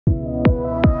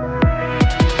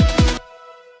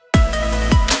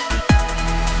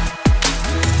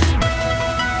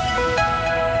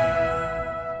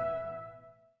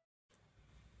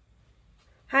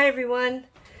Hi everyone.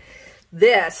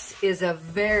 This is a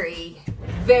very,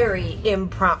 very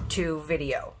impromptu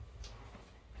video.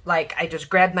 Like, I just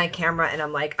grabbed my camera and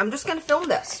I'm like, I'm just gonna film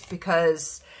this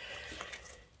because...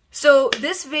 So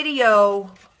this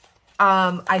video,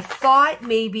 I thought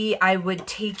maybe I would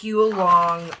take you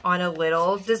along on a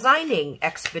little designing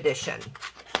expedition.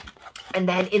 And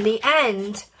then in the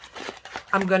end,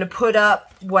 I'm gonna put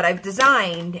up what I've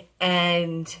designed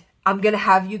and I'm gonna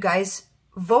have you guys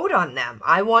vote on them.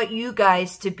 I want you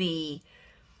guys to be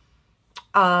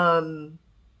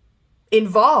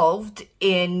involved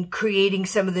in creating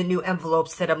some of the new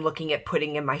envelopes that I'm looking at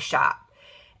putting in my shop.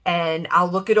 And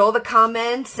I'll look at all the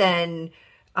comments and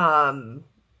I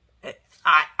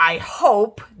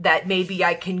hope that maybe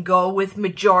I can go with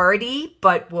majority,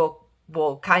 but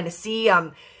we'll kind of see.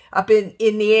 I'm up in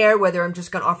the air whether I'm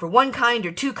just going to offer one kind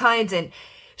or two kinds. And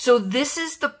so this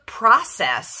is the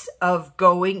process of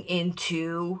going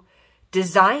into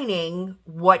designing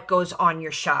what goes on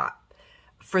your shop.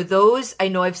 For those, I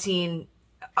know I've seen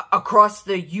across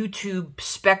the YouTube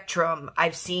spectrum,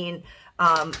 I've seen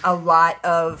a lot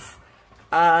of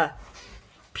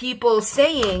people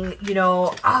saying,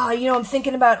 I'm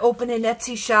thinking about opening an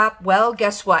Etsy shop. Well,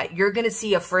 guess what? You're going to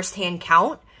see a firsthand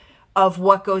count of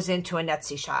what goes into an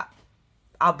Etsy shop.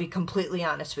 I'll be completely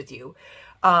honest with you.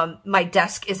 My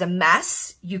desk is a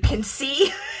mess. You can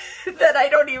see that I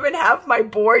don't even have my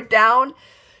board down.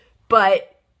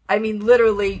 But, I mean,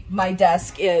 literally, my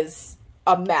desk is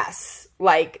a mess.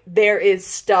 Like, there is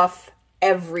stuff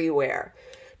everywhere.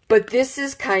 But this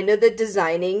is kind of the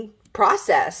designing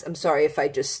process. I'm sorry if I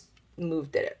just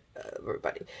moved it,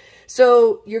 everybody.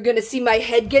 So, you're going to see my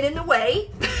head get in the way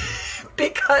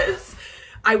because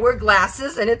I wear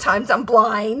glasses and at times I'm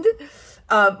blind.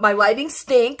 My lighting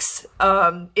stinks.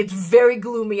 It's very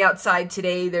gloomy outside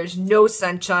today. There's no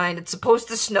sunshine. It's supposed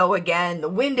to snow again. The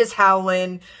wind is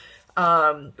howling.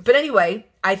 But anyway,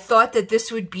 I thought that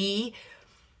this would be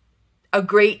a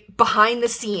great behind the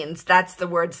scenes. That's the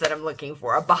words that I'm looking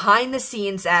for. A behind the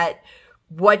scenes at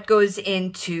what goes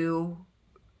into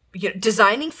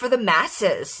designing for the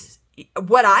masses.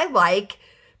 What I like,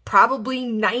 probably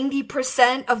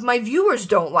 90% of my viewers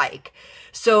don't like.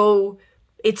 So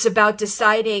it's about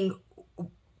deciding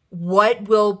what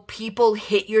will people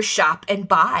hit your shop and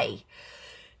buy.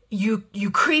 You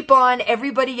creep on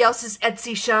everybody else's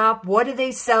Etsy shop. What are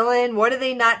they selling? What are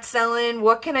they not selling?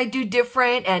 What can I do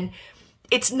different? And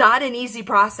it's not an easy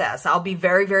process. I'll be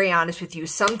very, very honest with you.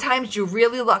 Sometimes you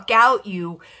really luck out.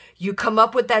 You come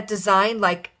up with that design,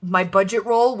 like my budget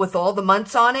roll with all the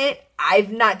months on it.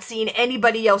 I've not seen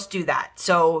anybody else do that.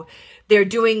 So they're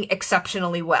doing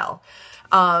exceptionally well.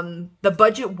 The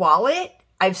budget wallet,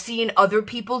 I've seen other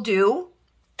people do.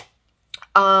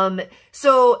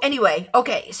 So anyway,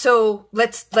 okay, so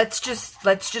let's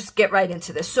just get right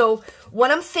into this. So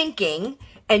what I'm thinking,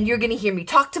 and you're going to hear me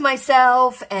talk to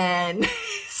myself and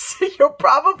so you'll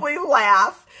probably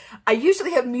laugh. I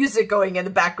usually have music going in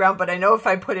the background, but I know if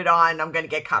I put it on, I'm going to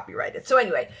get copyrighted. So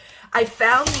anyway, I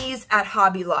found these at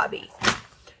Hobby Lobby.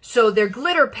 So they're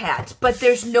glitter pads, but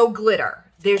there's no glitter.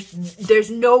 There's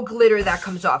no glitter that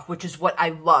comes off, which is what I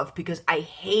love because I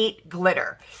hate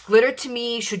glitter. Glitter to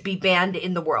me should be banned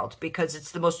in the world because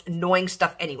it's the most annoying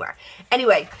stuff anywhere.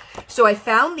 Anyway, so I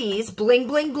found these, bling,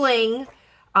 bling, bling.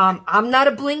 I'm not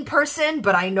a bling person,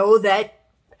 but I know that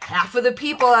half of the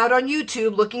people out on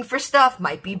YouTube looking for stuff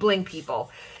might be bling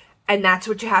people. And that's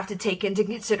what you have to take into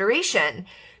consideration.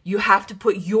 You have to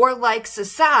put your likes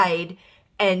aside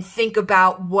and think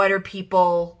about what are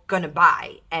people going to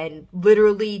buy and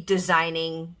literally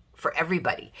designing for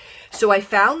everybody. So I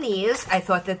found these. I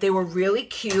thought that they were really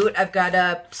cute. I've got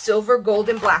a silver, gold,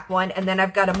 and black one, and then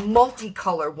I've got a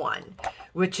multicolor one,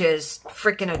 which is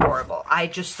freaking adorable. I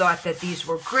just thought that these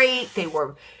were great. They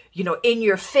were, in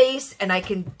your face, and I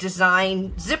can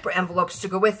design zipper envelopes to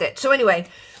go with it. So anyway,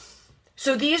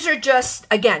 so these are just,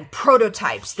 again,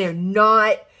 prototypes. They're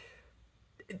not...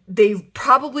 They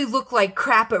probably look like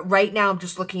crap, but right now I'm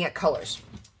just looking at colors.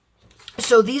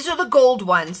 So these are the gold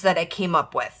ones that I came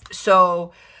up with.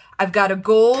 So I've got a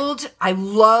gold. I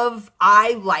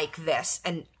like this.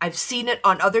 And I've seen it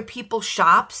on other people's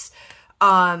shops.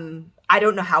 I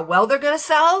don't know how well they're going to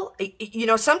sell.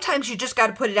 Sometimes you just got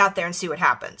to put it out there and see what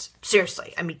happens.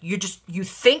 Seriously. I mean, you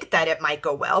think that it might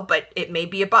go well, but it may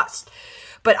be a bust.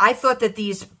 But I thought that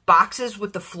these boxes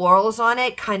with the florals on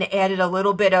it kind of added a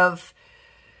little bit of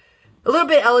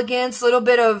elegance, a little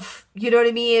bit of, you know what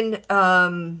I mean?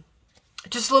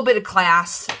 Just a little bit of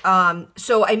class.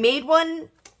 So I made one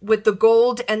with the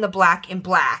gold and the black in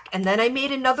black. And then I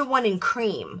made another one in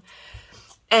cream.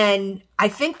 And I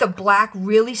think the black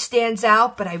really stands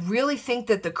out, but I really think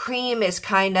that the cream is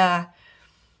kind of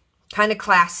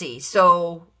classy.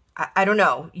 So I don't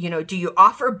know, you know, do you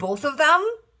offer both of them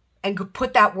and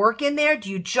put that work in there?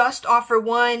 Do you just offer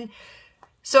one?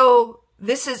 So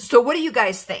what do you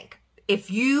guys think?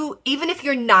 Even if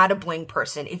you're not a bling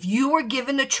person, if you were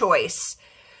given the choice,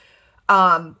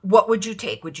 what would you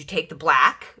take? Would you take the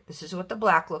black? This is what the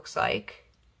black looks like.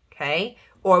 Okay.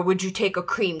 Or would you take a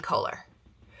cream color?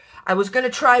 I was going to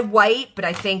try white, but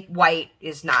I think white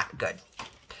is not good.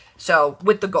 So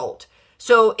with the gold.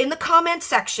 So in the comment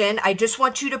section, I just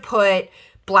want you to put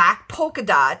black polka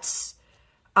dots,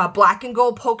 black and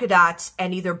gold polka dots,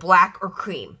 and either black or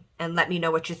cream, and let me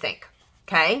know what you think.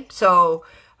 Okay. So,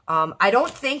 I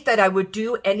don't think that I would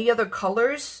do any other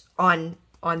colors on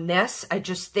this. I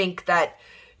just think that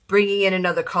bringing in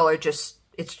another color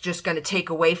it's just going to take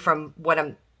away from what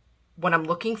I'm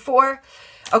looking for.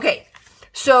 Okay.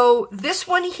 So this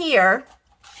one here,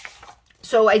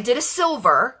 so I did a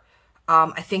silver.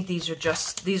 I think these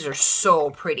are so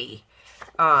pretty.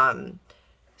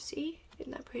 See,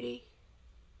 isn't that pretty?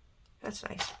 That's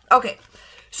nice. Okay.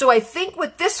 So I think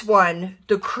with this one,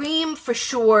 the cream for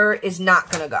sure is not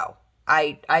going to go.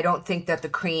 I don't think that the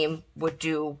cream would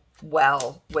do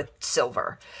well with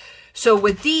silver. So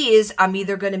with these, I'm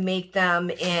either going to make them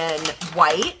in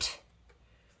white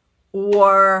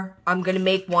or I'm going to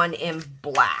make one in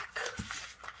black.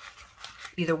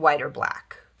 Either white or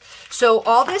black. So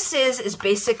all this is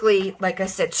basically, like I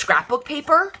said, scrapbook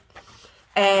paper.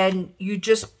 And you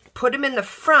just put them in the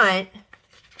front.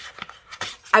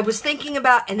 I was thinking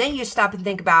about, and then you stop and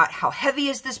think about how heavy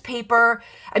is this paper?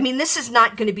 I mean, this is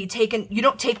not going to be taken, you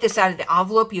don't take this out of the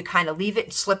envelope, you kind of leave it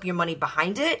and slip your money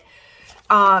behind it.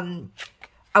 I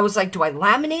was like, do I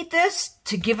laminate this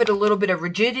to give it a little bit of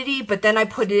rigidity? But then I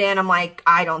put it in, I'm like,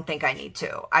 I don't think I need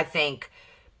to. I think,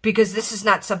 because this is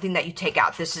not something that you take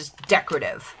out, this is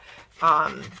decorative.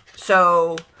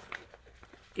 So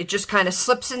it just kind of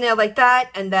slips in there like that,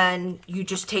 and then you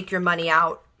just take your money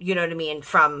out, you know what I mean,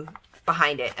 from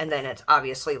behind it, and then it's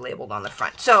obviously labeled on the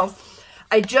front. So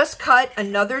I just cut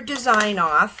another design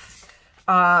off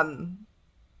from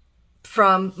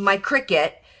my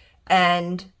Cricut,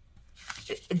 and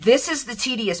this is the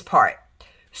tedious part.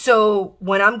 So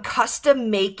when I'm custom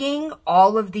making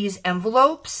all of these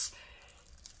envelopes,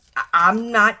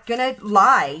 I'm not gonna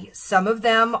lie, some of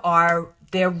them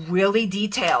they're really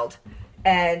detailed,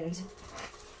 and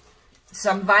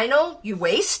some vinyl you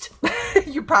waste.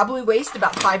 You probably waste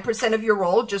about 5% of your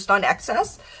roll just on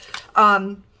excess.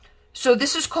 So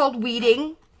this is called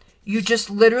weeding. You just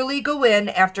literally go in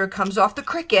after it comes off the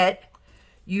Cricut.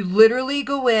 You literally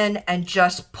go in and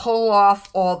just pull off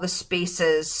all the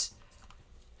spaces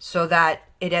so that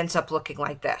it ends up looking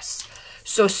like this.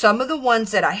 So some of the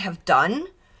ones that I have done,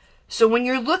 so when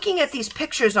you're looking at these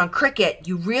pictures on Cricut,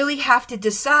 you really have to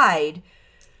decide,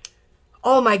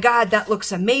 oh my God, that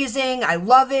looks amazing. I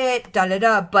love it, da da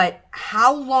da. But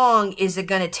how long is it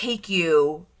going to take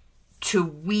you to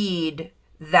weed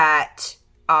that,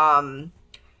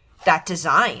 that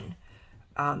design?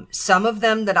 Some of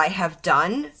them that I have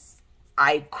done,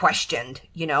 I questioned,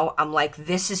 you know, I'm like,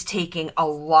 this is taking a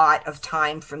lot of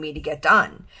time for me to get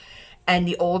done. And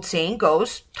the old saying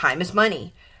goes, time is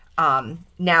money.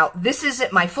 Now, this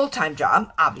isn't my full-time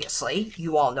job, obviously.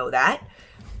 You all know that.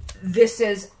 This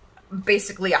is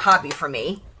basically a hobby for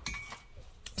me.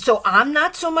 So I'm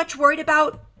not so much worried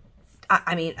about,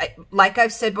 I mean, like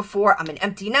I've said before, I'm an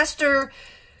empty nester.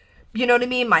 You know what I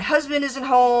mean? My husband isn't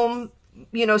home,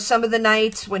 you know, some of the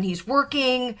nights when he's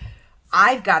working.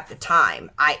 I've got the time.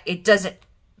 I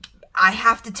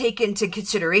have to take into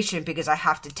consideration, because I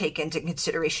have to take into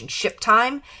consideration ship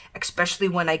time, especially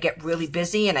when I get really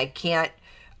busy and I can't,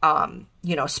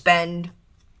 you know, spend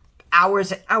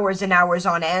hours and hours and hours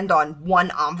on end on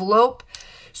one envelope.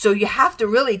 So you have to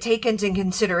really take into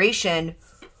consideration,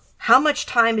 how much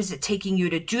time is it taking you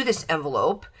to do this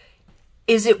envelope?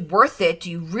 Is it worth it? Do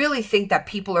you really think that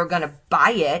people are going to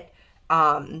buy it?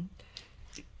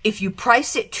 If you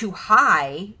price it too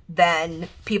high, then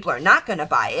people are not going to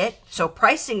buy it. So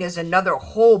pricing is another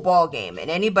whole ball game.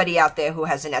 And anybody out there who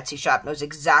has an Etsy shop knows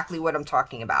exactly what I'm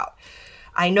talking about.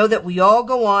 I know that we all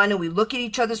go on and we look at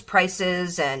each other's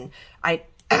prices, and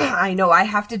I know I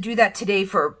have to do that today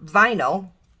for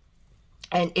vinyl,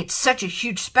 and it's such a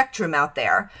huge spectrum out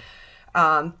there,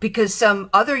 because some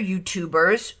other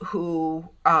YouTubers who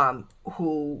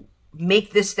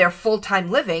make this their full-time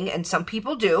living, and some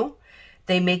people do,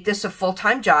 they make this a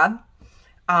full-time job,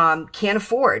 can't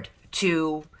afford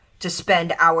to to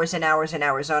spend hours and hours and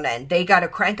hours on end. They got to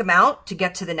crank them out to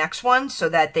get to the next one so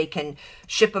that they can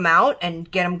ship them out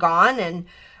and get them gone. And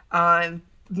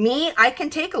me, I can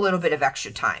take a little bit of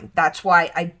extra time. That's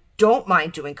why I don't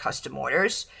mind doing custom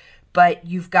orders, but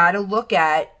you've got to look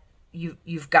at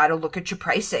you've got to look at your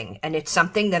pricing, and it's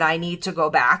something that I need to go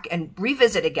back and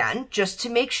revisit again just to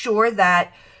make sure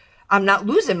that I'm not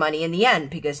losing money in the end,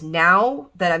 because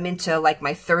now that I'm into like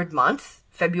my third month,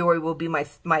 February will be my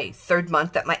third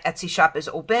month that my Etsy shop is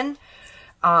open.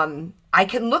 I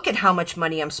can look at how much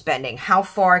money I'm spending. How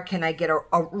far can I get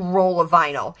a roll of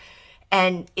vinyl?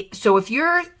 And so if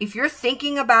you're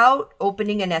thinking about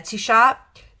opening an Etsy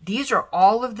shop, these are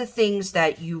all of the things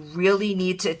that you really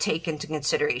need to take into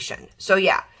consideration. So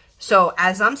yeah, so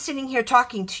as I'm sitting here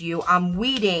talking to you, I'm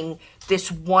weeding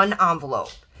this one envelope.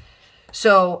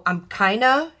 So I'm kind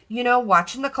of, you know,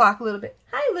 watching the clock a little bit.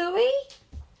 Hi, Louie.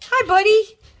 Hi,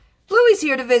 buddy. Louie's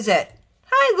here to visit.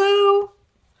 Hi, Lou.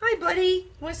 Hi, buddy.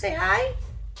 Want to say hi?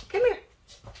 Come here.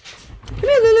 Come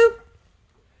here, Lulu.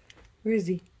 Where is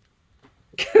he?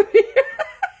 Come here.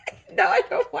 No, I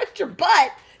don't want your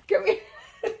butt. Come here.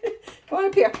 Come on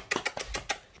up here. Come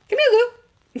here, Lou.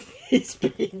 He's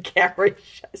being camera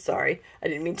shy. Sorry. I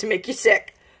didn't mean to make you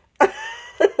sick. I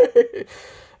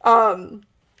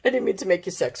didn't mean to make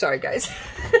you sick. Sorry, guys.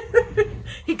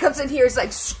 He comes in here, he's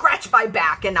like, scratch my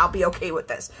back and I'll be okay with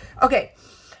this. Okay.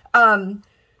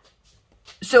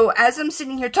 So as I'm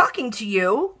sitting here talking to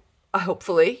you,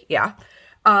 hopefully, yeah,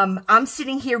 I'm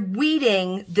sitting here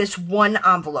weeding this one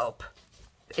envelope.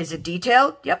 Is it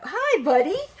detailed? Yep. Hi,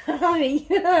 buddy. Hi.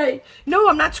 Hi. No,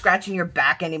 I'm not scratching your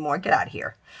back anymore. Get out of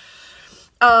here.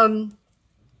 I'm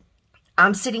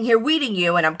sitting here weeding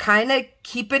you, and I'm kind of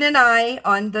keeping an eye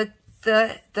on the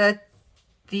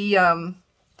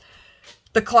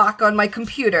clock on my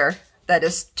computer that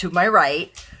is to my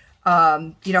right.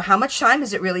 You know, how much time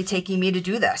is it really taking me to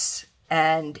do this?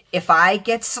 And if I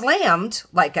get slammed,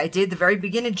 like I did the very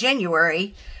beginning of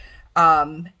January,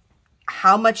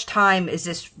 how much time is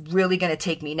this really going to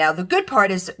take me? Now, the good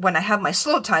part is when I have my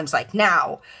slow times like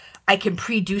now, I can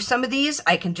pre-do some of these.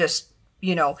 I can just,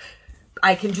 you know,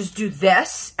 I can just do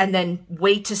this and then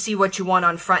wait to see what you want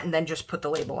on front and then just put the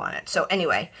label on it. So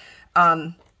anyway,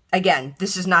 again,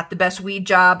 this is not the best weed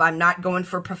job. I'm not going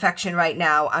for perfection right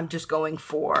now. I'm just going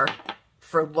for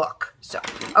look. So,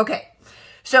 okay.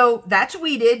 So that's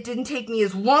weeded. Didn't take me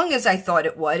as long as I thought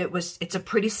it would. It's a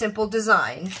pretty simple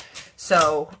design.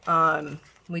 So,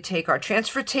 we take our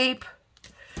transfer tape,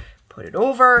 put it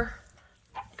over.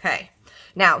 Okay.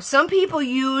 Now, some people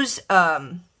use,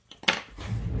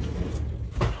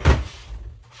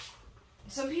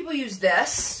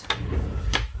 this.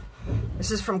 This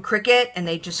is from Cricut, and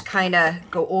they just kind of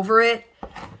go over it,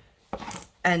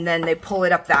 and then they pull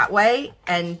it up that way,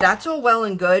 and that's all well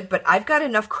and good, but I've got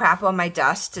enough crap on my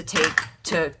desk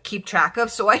to keep track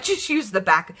of, so I just use the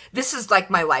back. This is like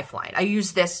my lifeline. I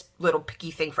use this little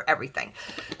picky thing for everything.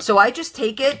 So I just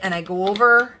take it, and I go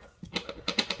over,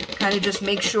 kind of just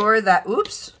make sure that,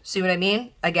 oops, see what I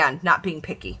mean? Again, not being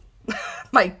picky.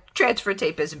 My transfer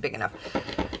tape isn't big enough.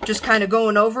 Just kind of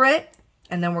going over it,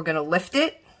 and then we're going to lift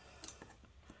it.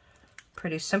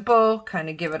 Pretty simple. Kind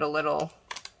of give it a little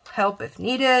help if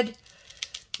needed.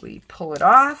 We pull it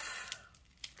off.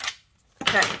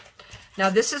 Okay. Now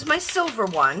this is my silver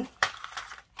one.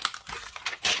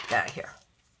 Get out of here.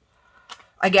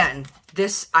 Again,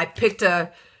 this, I picked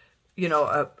a, you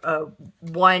know,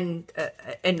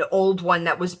 an old one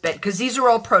that was bent, because these are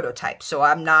all prototypes, so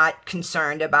I'm not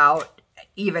concerned about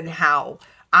even how.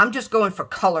 I'm just going for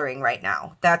coloring right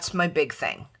now. That's my big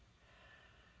thing.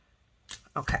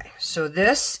 Okay, so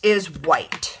this is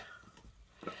white.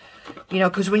 You know,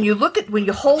 because when you look at, when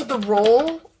you hold the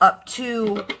roll up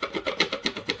to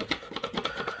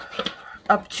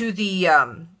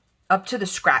the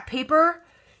scrap paper,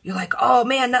 you're like, oh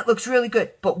man, that looks really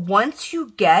good. But once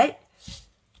you get,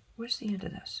 where's the end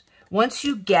of this? Once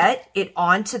you get it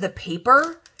onto the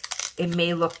paper, it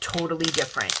may look totally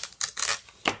different.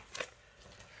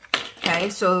 Okay,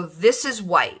 so this is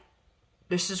white.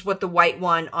 This is what the white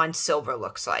one on silver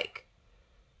looks like.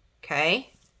 Okay.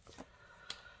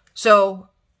 So,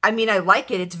 I mean, I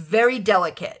like it. It's very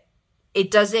delicate. It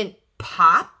doesn't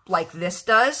pop like this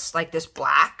does, like this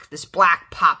black. This black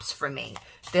pops for me.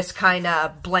 This kind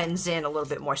of blends in a little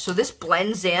bit more. So this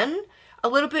blends in a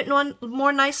little bit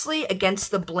more nicely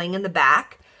against the bling in the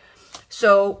back.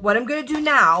 So what I'm going to do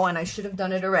now, and I should have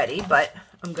done it already, but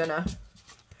I'm going to,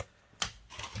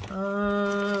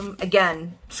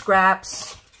 again,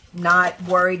 scraps, not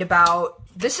worried about.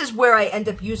 This is where I end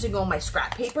up using all my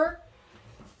scrap paper.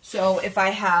 So if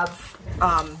I have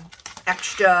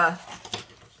extra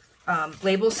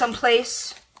label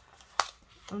someplace.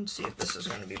 Let's see if this is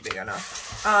going to be big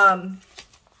enough.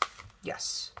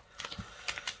 Yes.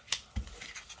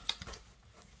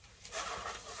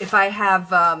 If I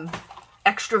have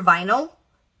extra vinyl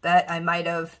that I might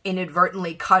have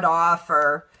inadvertently cut off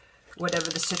or whatever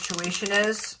the situation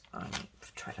is,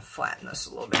 try to flatten this a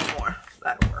little bit more.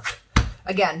 That'll work.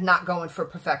 Again, not going for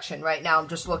perfection right now. I'm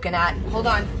just looking at, hold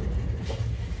on.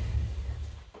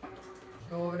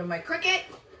 Go over to my Cricut.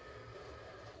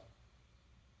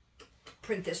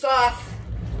 Print this off.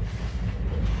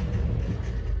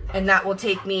 And that will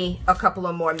take me a couple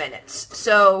of more minutes.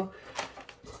 So,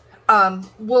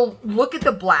 we'll look at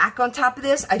the black on top of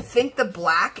this. I think the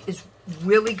black is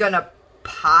really gonna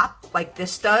pop like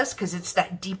this does because it's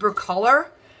that deeper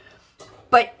color.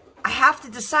 But I have to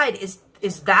decide, is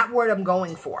that what I'm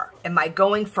going for? Am I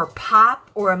going for pop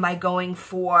or am I going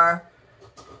for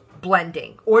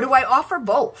blending? Or do I offer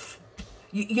both?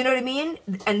 You know what I mean?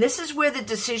 And this is where the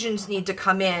decisions need to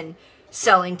come in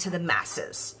selling to the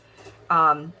masses.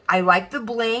 I like the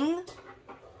bling.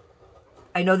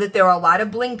 I know that there are a lot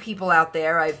of bling people out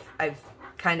there. I've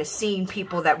kind of seen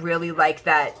people that really like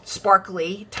that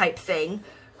sparkly type thing.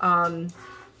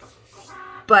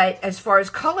 But as far as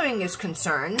coloring is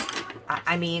concerned,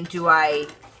 I mean, do I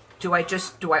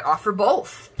offer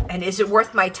both? And is it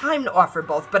worth my time to offer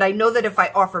both? But I know that if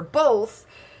I offer both,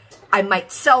 I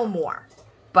might sell more.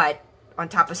 But on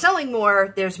top of selling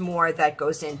more, there's more that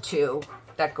goes into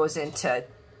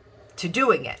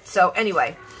doing it. So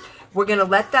anyway, we're gonna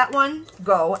let that one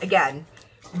go. Again,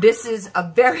 this is a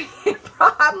very,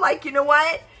 I'm like, you know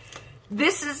what?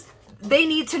 They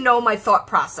need to know my thought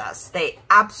process. They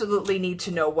absolutely need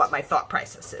to know what my thought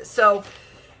process is. So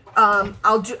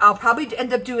I'll probably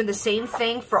end up doing the same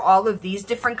thing for all of these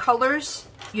different colors.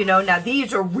 You know, now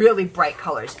these are really bright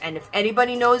colors. And if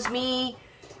anybody knows me,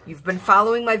 you've been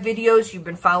following my videos, you've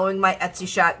been following my Etsy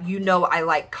shop, you know I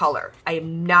like color. I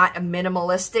am not a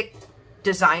minimalistic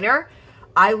designer.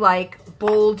 I like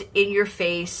bold, in your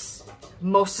face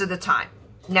most of the time.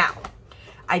 Now,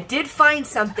 I did find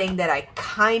something that I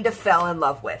kind of fell in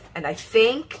love with, and I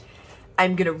think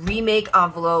I'm gonna remake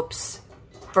envelopes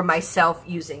for myself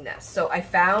using this. So I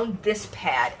found this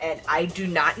pad, and I do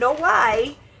not know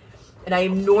why, and I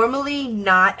am normally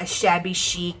not a shabby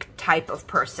chic type of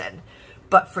person,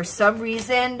 but for some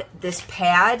reason, this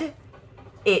pad,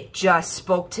 it just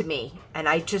spoke to me, and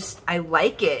I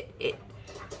like it.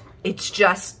 It's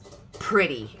just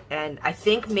pretty, and I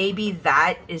think maybe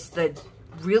that is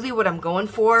really what I'm going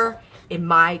for in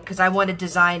because I want to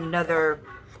design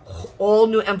all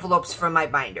new envelopes for my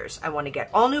binders. I want to get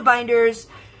all new binders,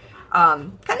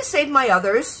 kind of save my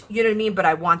others, you know what I mean? But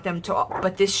I want them to,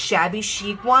 but this shabby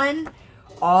chic one,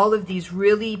 all of these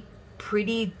really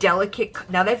pretty, delicate,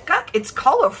 now it's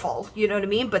colorful, you know what I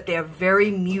mean? But they're very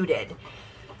muted.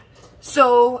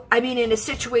 So, I mean, in a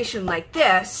situation like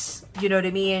this, you know what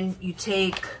I mean? You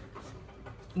take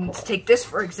this,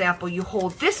 for example, you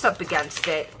hold this up against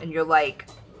it, and you're like,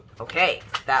 okay,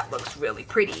 that looks really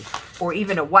pretty. Or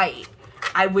even a white.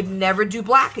 I would never do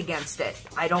black against it.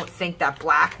 I don't think that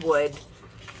black would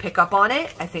pick up on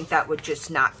it. I think that would just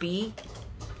not be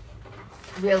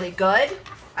really good.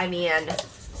 I mean,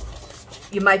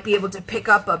 you might be able to pick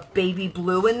up a baby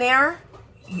blue in there,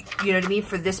 you know what I mean,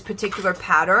 for this particular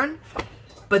pattern.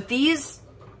 But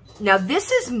now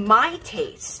this is my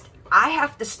taste. I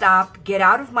have to stop, get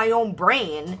out of my own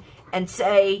brain and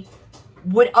say,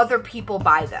 would other people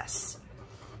buy this?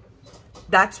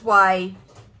 That's why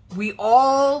we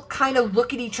all kind of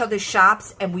look at each other's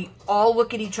shops and we all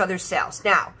look at each other's sales.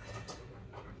 Now,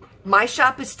 my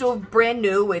shop is still brand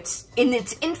new. It's in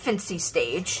its infancy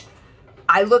stage.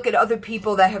 I look at other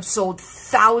people that have sold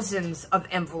thousands of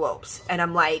envelopes, and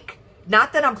I'm like,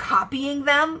 not that I'm copying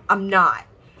them, I'm not.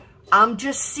 I'm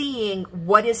just seeing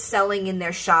what is selling in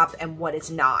their shop and what is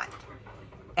not.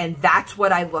 And that's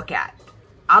what I look at.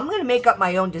 I'm going to make up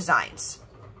my own designs,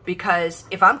 because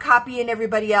if I'm copying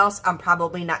everybody else, I'm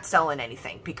probably not selling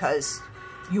anything, because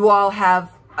you all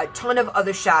have a ton of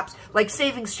other shops, like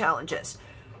savings challenges.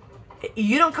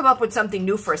 You don't come up with something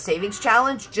new for a savings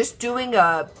challenge. Just doing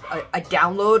a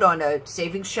download on a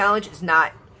savings challenge is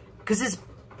not, because there's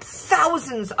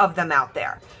thousands of them out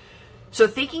there. So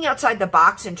thinking outside the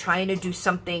box and trying to do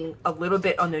something a little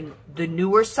bit on the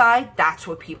newer side, that's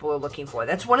what people are looking for.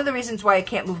 That's one of the reasons why I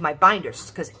can't move my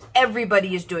binders, because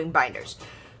everybody is doing binders.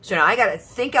 So now I got to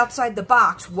think outside the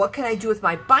box. What can I do with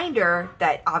my binder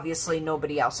that obviously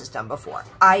nobody else has done before,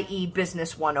 i.e.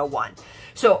 Business 101.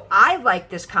 So I like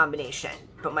this combination,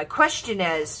 but my question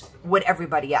is, would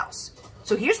everybody else?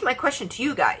 So here's my question to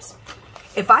you guys.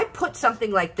 If I put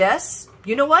something like this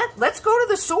you know what? Let's go to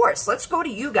the source. Let's go to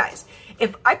you guys.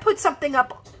 If I put something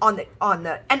up and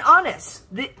honest,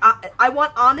 I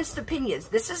want honest opinions.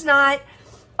 This is not,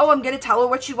 oh, I'm going to tell her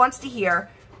what she wants to hear.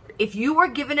 If you were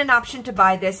given an option to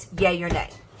buy this, yay or nay.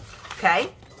 Okay?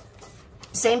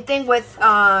 Same thing with,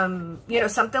 you know,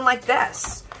 something like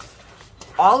this.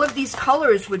 All of these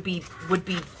colors would be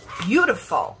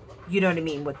beautiful. You know what I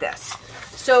mean, with this.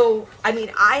 So, I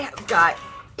mean, I have got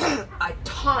a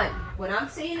ton. When I'm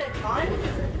saying a ton,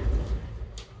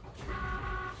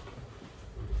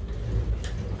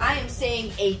 I am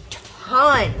saying a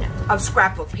ton of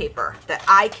scrapbook paper that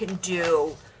I can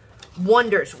do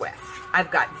wonders with.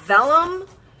 I've got vellum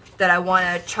that I want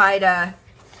to try to,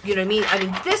 you know what I mean? I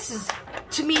mean, this is,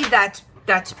 to me, that's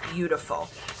beautiful.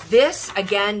 This,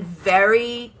 again,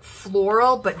 very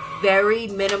floral, but very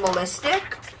minimalistic.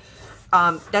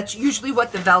 That's usually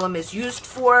what the vellum is used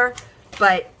for.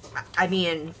 But, I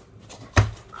mean,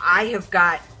 I have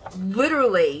got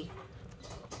literally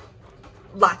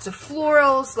lots of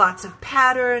florals, lots of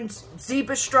patterns,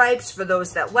 zebra stripes for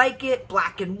those that like it,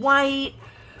 black and white.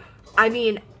 I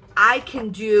mean, I can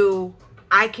do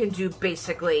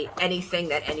basically anything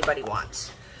that anybody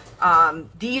wants.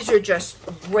 These are just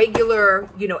regular,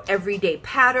 you know, everyday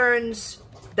patterns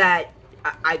that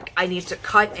I need to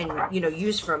cut and, you know,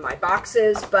 use for my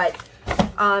boxes. But,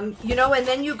 you know, and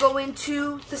then you go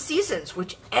into the seasons,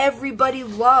 which everybody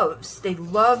loves. They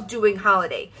love doing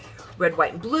holiday. Red,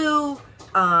 white, and blue,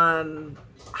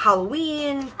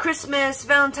 Halloween, Christmas,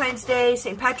 Valentine's Day,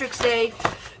 St. Patrick's Day.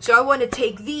 So I want to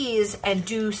take these and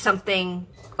do something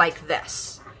like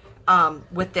this.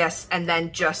 With this, and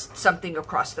then just something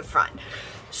across the front.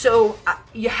 So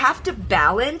you have to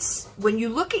balance, when you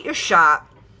look at your shop,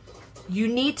 you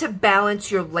need to balance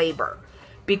your labor,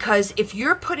 because if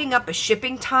you're putting up a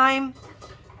shipping time,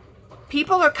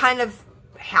 people are kind of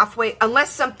halfway, unless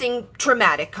something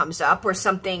traumatic comes up or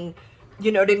something,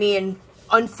 you know what I mean,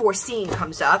 unforeseen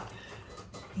comes up.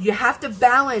 You have to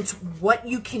balance what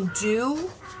you can do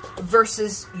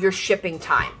versus your shipping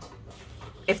time,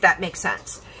 if that makes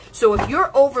sense. So if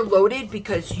you're overloaded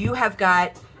because you have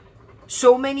got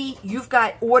so many, you've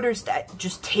got orders that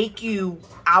just take you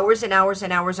hours and hours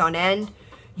and hours on end,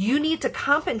 you need to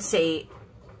compensate,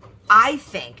 I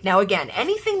think. Now again,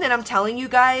 anything that I'm telling you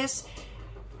guys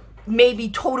may be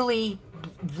totally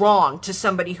wrong to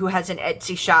somebody who has an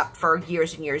Etsy shop for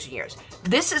years and years and years.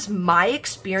 This is my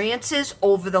experiences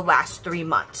over the last 3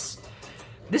 months.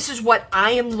 This is what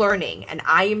I am learning, and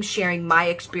I am sharing my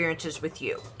experiences with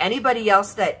you. Anybody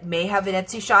else that may have an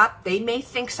Etsy shop, they may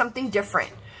think something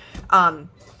different.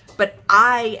 But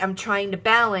I am trying to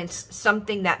balance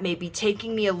something that may be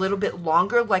taking me a little bit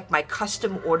longer, like my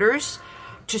custom orders,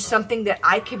 to something that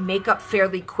I can make up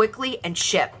fairly quickly and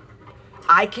ship.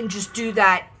 I can just do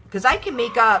that, because I can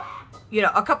make up, you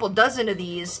know, a couple dozen of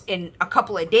these in a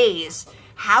couple of days,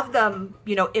 have them,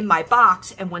 you know, in my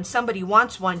box, and when somebody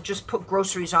wants one, just put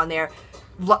groceries on there,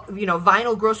 you know,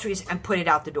 vinyl groceries, and put it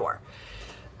out the door.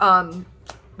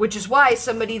 Which is why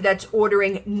somebody that's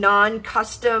ordering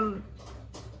non-custom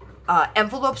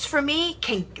envelopes for me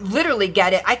can literally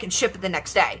get it. I can ship it the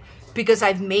next day because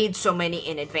I've made so many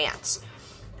in advance.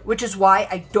 Which is why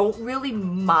I don't really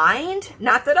mind.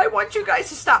 Not that I want you guys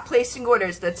to stop placing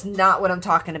orders. That's not what I'm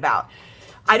talking about.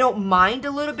 I don't mind a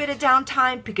little bit of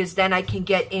downtime, because then I can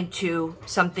get into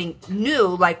something new,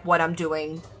 like what I'm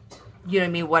doing, you know what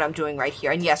I mean, what I'm doing right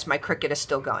here. And yes, my Cricut is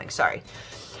still going, sorry.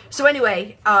 So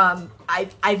anyway,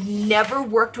 I've never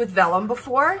worked with vellum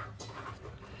before,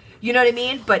 you know what I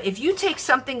mean? But if you take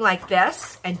something like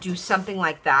this and do something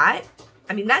like that,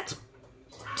 I mean, that's,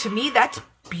 to me, that's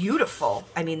beautiful.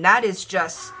 I mean, that is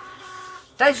just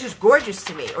gorgeous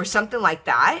to me. Or something like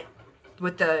that,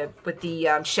 with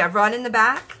the chevron in the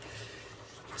back.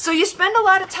 So you spend a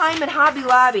lot of time in Hobby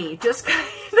Lobby just kind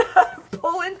of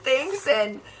pulling things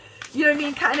and, you know what I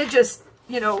mean, kind of just,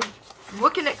 you know,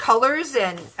 looking at colors.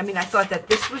 And I mean, I thought that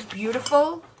this was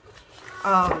beautiful.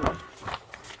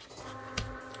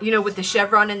 You know, with the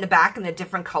chevron in the back and the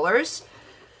different colors.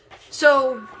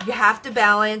 So you have to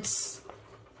balance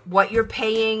what you're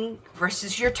paying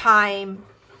versus your time,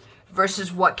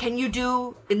 versus what can you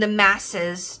do in the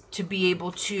masses to be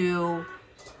able to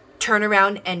turn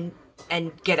around and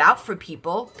get out for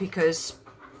people. Because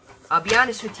I'll be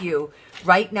honest with you,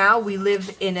 right now we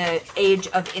live in an age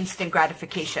of instant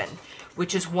gratification,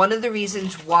 which is one of the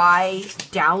reasons why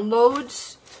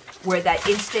downloads, where that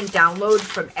instant download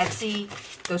from Etsy,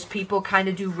 those people kind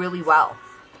of do really well.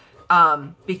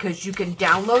 Because you can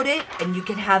download it and you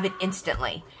can have it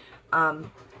instantly.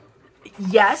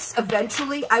 Yes,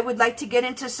 eventually I would like to get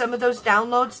into some of those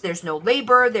downloads. There's no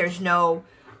labor, there's no,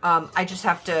 I just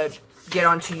have to get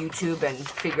onto YouTube and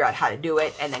figure out how to do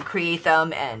it and then create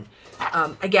them. And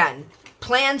again,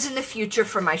 plans in the future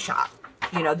for my shop.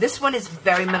 You know, this one is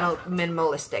very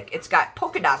minimalistic. It's got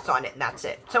polka dots on it and that's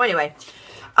it. So anyway,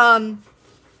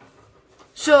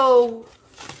 so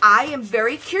I am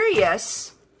very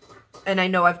curious, and I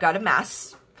know I've got a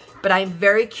mess, but I'm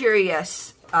very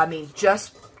curious. I mean,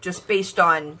 just based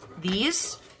on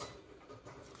these,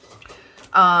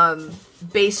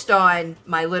 based on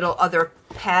my little other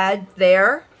pad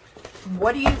there,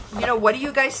 what do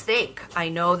you guys think? I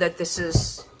know that this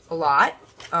is a lot,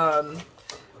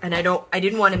 and I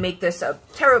didn't want to make this a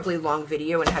terribly long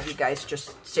video and have you guys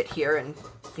just sit here and,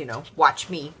 you know, watch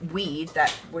me weed.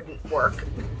 That wouldn't work.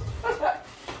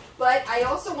 But I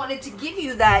also wanted to give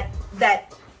you that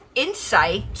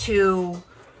insight to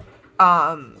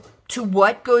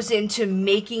what goes into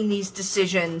making these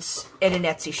decisions at an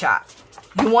Etsy shop.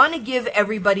 You want to give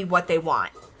everybody what they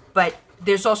want, but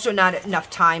there's also not enough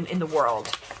time in the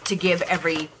world to give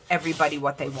everybody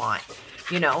what they want.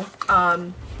 You know,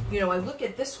 I look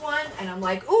at this one and I'm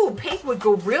like, ooh, pink would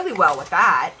go really well with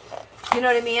that. You know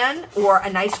what I mean? Or a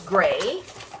nice gray.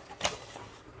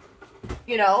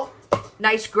 You know,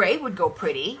 nice gray would go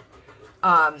pretty.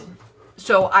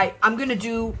 So I'm going to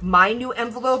do my new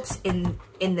envelopes in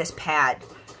this pad.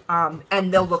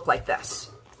 And they'll look like this.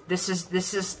 This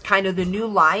is kind of the new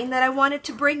line that I wanted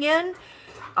to bring in.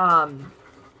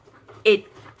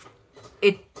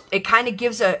 It kind of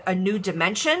gives a new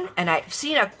dimension, and I've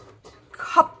seen a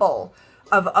couple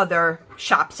of other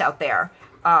shops out there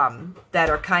that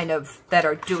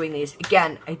are doing these.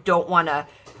 Again, I don't want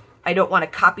to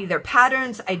copy their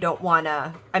patterns. I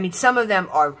mean, some of them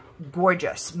are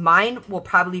gorgeous. Mine will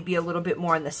probably be a little bit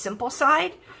more on the simple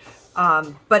side.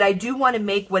 But I do want to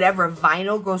make whatever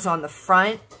vinyl goes on the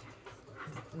front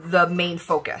the main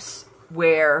focus,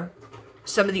 where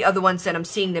some of the other ones that I'm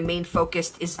seeing, the main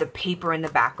focus is the paper in the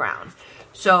background.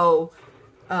 So,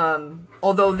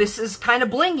 although this is kind of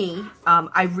blingy,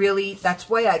 that's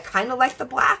why I kind of like the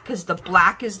black, because the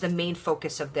black is the main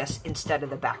focus of this instead of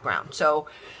the background. So,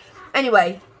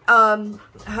 anyway, how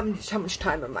much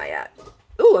time am I at?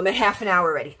 Ooh, I'm at half an hour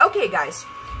already. Okay, guys.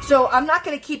 So, I'm not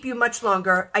going to keep you much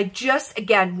longer. I just,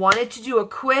 again, wanted to do a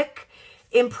quick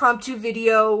impromptu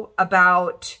video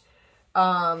about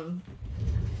kind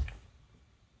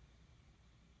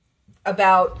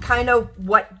of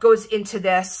what goes into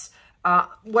this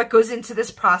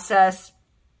process.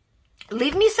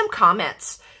 Leave me some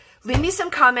comments. Leave me some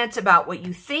comments about what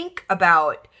you think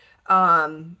about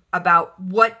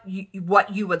what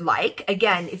you would like.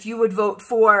 Again, if you would vote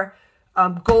for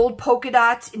gold polka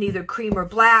dots in either cream or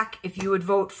black, if you would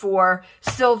vote for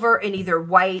silver in either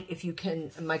white, if you can,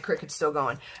 my Cricut's still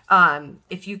going,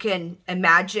 if you can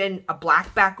imagine a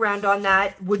black background on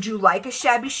that, would you like a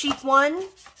shabby chic one?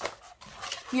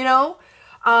 You know,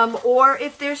 or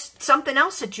if there's something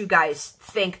else that you guys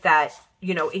think that,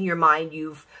 you know, in your mind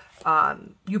you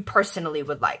personally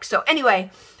would like. So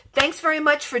anyway, thanks very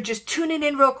much for just tuning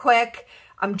in real quick.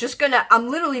 I'm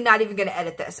literally not even gonna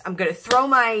edit this. I'm gonna throw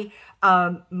my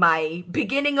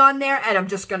beginning on there, and I'm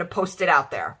just gonna post it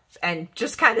out there and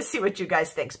just kind of see what you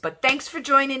guys think. But thanks for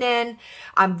joining in.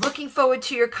 I'm looking forward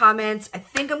to your comments. I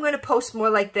think I'm gonna post more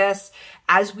like this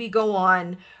as we go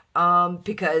on,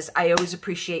 because I always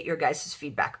appreciate your guys'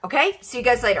 feedback. Okay? See you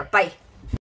guys later. Bye.